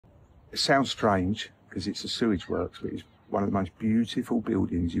It sounds strange because it's a sewage works, but it's one of the most beautiful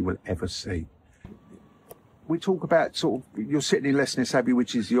buildings you will ever see. We talk about sort of, you're sitting in Crossness Abbey,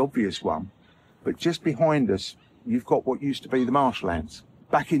 which is the obvious one, but just behind us, you've got what used to be the marshlands.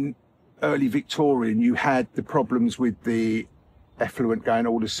 Back in early Victorian, you had the problems with the effluent going,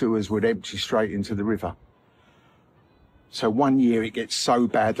 all the sewers would empty straight into the river. So one year it gets so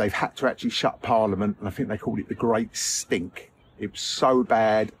bad, they've had to actually shut Parliament, and I think they called it the Great Stink. It was so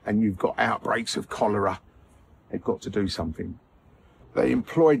bad, and you've got outbreaks of cholera. They've got to do something. They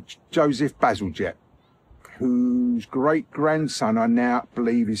employed Joseph Bazalgette, whose great-grandson, I now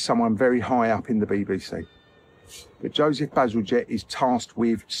believe, is someone very high up in the BBC. But Joseph Bazalgette is tasked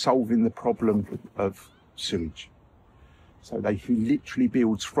with solving the problem of sewage. So he literally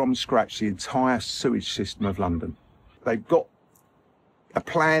builds from scratch the entire sewage system of London. They've got a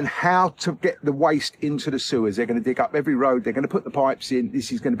plan how to get the waste into the sewers. They're going to dig up every road. They're going to put the pipes in.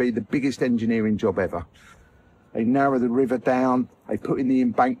 This is going to be the biggest engineering job ever. They narrow the river down. They put in the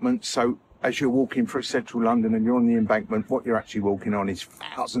embankment. So as you're walking through central London and you're on the embankment, what you're actually walking on is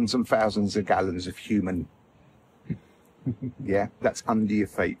thousands and thousands of gallons of human. Yeah, that's under your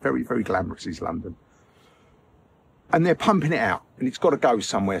feet. Very, very glamorous is London. And they're pumping it out, and it's got to go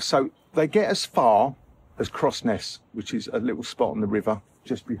somewhere. So they get as far as Crossness, which is a little spot on the river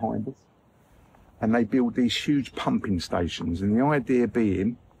just behind us. And they build these huge pumping stations. And the idea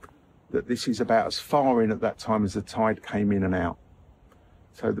being that this is about as far in at that time as the tide came in and out.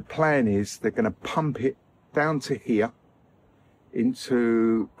 So the plan is they're going to pump it down to here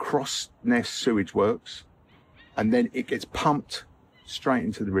into Crossness Sewage Works, and then it gets pumped straight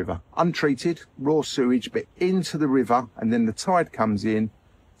into the river. Untreated, raw sewage, but into the river, and then the tide comes in,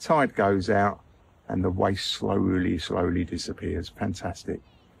 tide goes out, and the waste slowly disappears. Fantastic.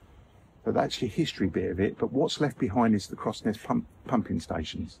 So that's your history bit of it, but what's left behind is the Crossness pumping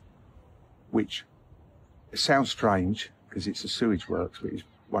stations, which sounds strange because it's a sewage works, but it's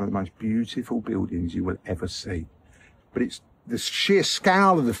one of the most beautiful buildings you will ever see. But it's the sheer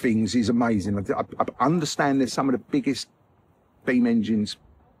scale of the things is amazing. I understand there's some of the biggest steam engines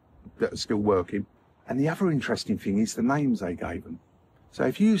that are still working. And the other interesting thing is the names they gave them. So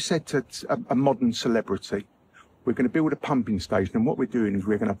if you said to a modern celebrity, we're going to build a pumping station, and what we're doing is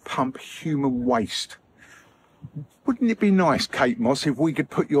we're going to pump human waste. Wouldn't it be nice, Kate Moss, if we could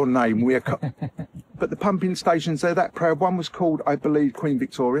put your name? But the pumping stations, they're that proud. One was called, I believe, Queen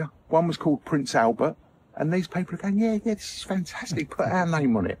Victoria. One was called Prince Albert. And these people are going, yeah, this is fantastic. Put our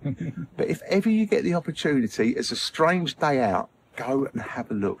name on it. But if ever you get the opportunity, it's a strange day out, go and have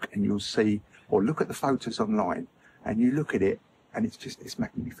a look, and you'll see, or look at the photos online, and you look at it, and it's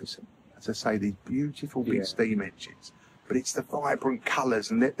magnificent. As I say, these beautiful big steam engines, but it's the vibrant colours,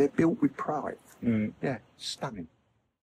 and they're built with pride. Yeah, stunning.